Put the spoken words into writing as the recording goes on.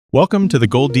Welcome to the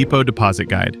Goldepot Deposit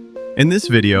Guide. In this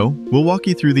video, we'll walk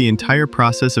you through the entire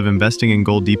process of investing in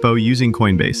Goldepot using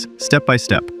Coinbase, step by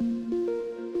step.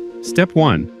 Step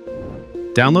 1.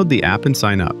 Download the app and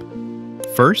sign up.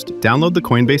 First, download the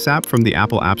Coinbase app from the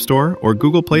Apple App Store or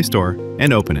Google Play Store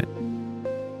and open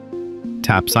it.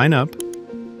 Tap Sign Up,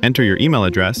 enter your email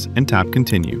address, and tap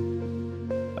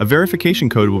Continue. A verification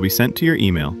code will be sent to your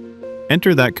email.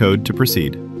 Enter that code to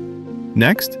proceed.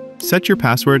 Next, set your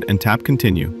password and tap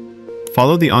Continue.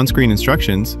 Follow the on-screen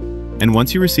instructions, and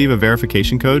once you receive a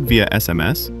verification code via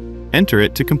SMS, enter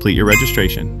it to complete your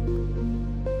registration.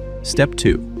 Step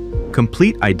 2.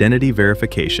 Complete Identity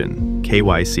Verification,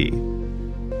 KYC.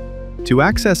 To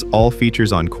access all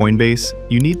features on Coinbase,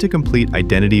 you need to complete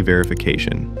identity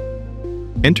verification.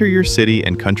 Enter your city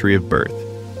and country of birth.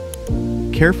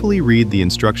 Carefully read the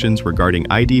instructions regarding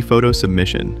ID photo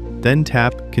submission, then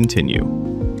tap Continue.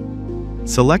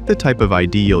 Select the type of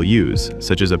ID you'll use,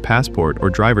 such as a passport or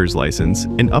driver's license,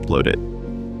 and upload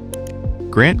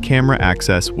it. Grant camera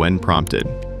access when prompted.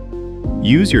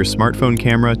 Use your smartphone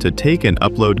camera to take and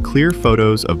upload clear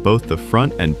photos of both the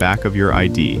front and back of your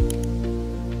ID.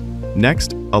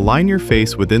 Next, align your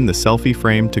face within the selfie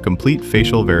frame to complete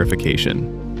facial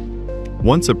verification.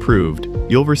 Once approved,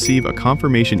 you'll receive a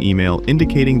confirmation email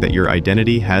indicating that your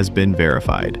identity has been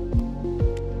verified.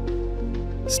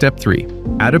 Step 3.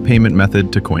 Add a payment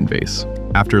method to Coinbase.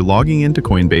 After logging into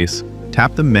Coinbase,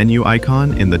 tap the menu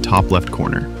icon in the top left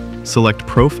corner. Select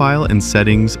Profile and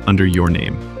Settings under your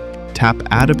name. Tap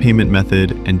Add a Payment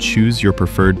Method and choose your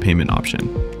preferred payment option.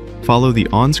 Follow the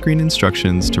on-screen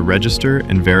instructions to register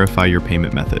and verify your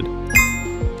payment method.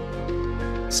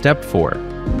 Step 4.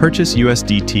 Purchase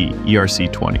USDT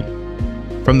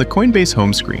ERC20. From the Coinbase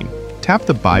home screen, tap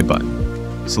the Buy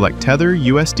button. Select Tether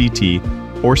USDT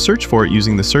or search for it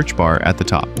using the search bar at the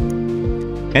top.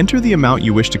 Enter the amount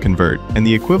you wish to convert, and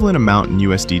the equivalent amount in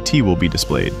USDT will be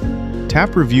displayed.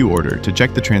 Tap Review Order to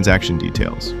check the transaction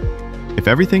details. If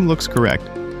everything looks correct,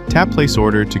 tap Place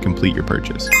Order to complete your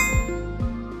purchase.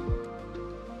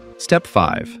 Step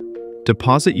 5.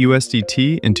 Deposit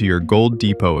USDT into your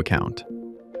Goldepot account.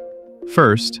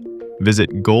 First, visit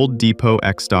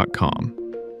goldepox.com.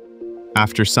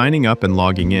 After signing up and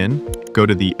logging in, go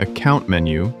to the Account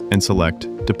menu and select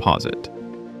Deposit.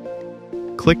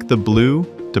 Click the blue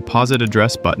Deposit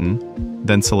Address button,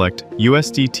 then select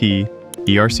USDT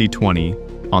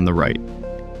ERC20 on the right.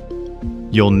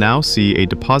 You'll now see a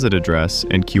deposit address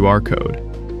and QR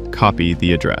code. Copy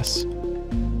the address.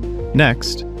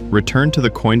 Next, return to the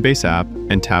Coinbase app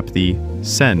and tap the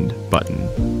Send button.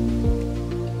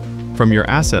 From your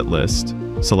asset list,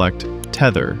 select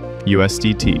Tether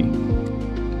USDT.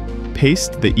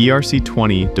 Paste the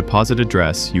ERC20 deposit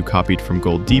address you copied from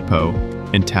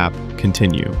Goldepot and tap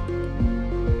Continue.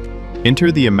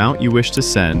 Enter the amount you wish to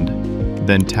send,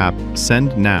 then tap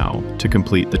Send Now to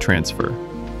complete the transfer.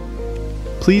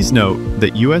 Please note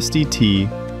that USDT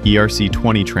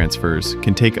ERC20 transfers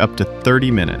can take up to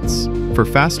 30 minutes. For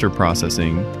faster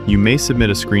processing, you may submit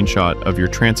a screenshot of your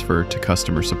transfer to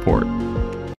customer support.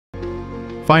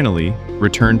 Finally,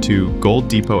 return to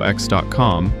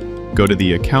goldepox.com, go to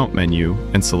the Account menu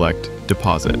and select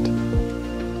Deposit.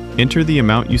 Enter the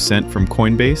amount you sent from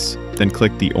Coinbase, then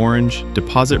click the orange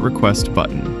Deposit Request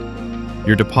button.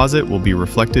 Your deposit will be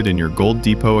reflected in your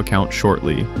Goldepot account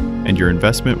shortly, and your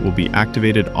investment will be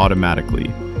activated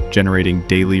automatically, generating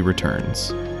daily returns.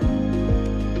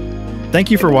 Thank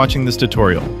you for watching this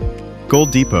tutorial.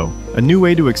 Goldepot, a new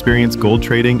way to experience gold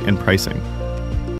trading and pricing.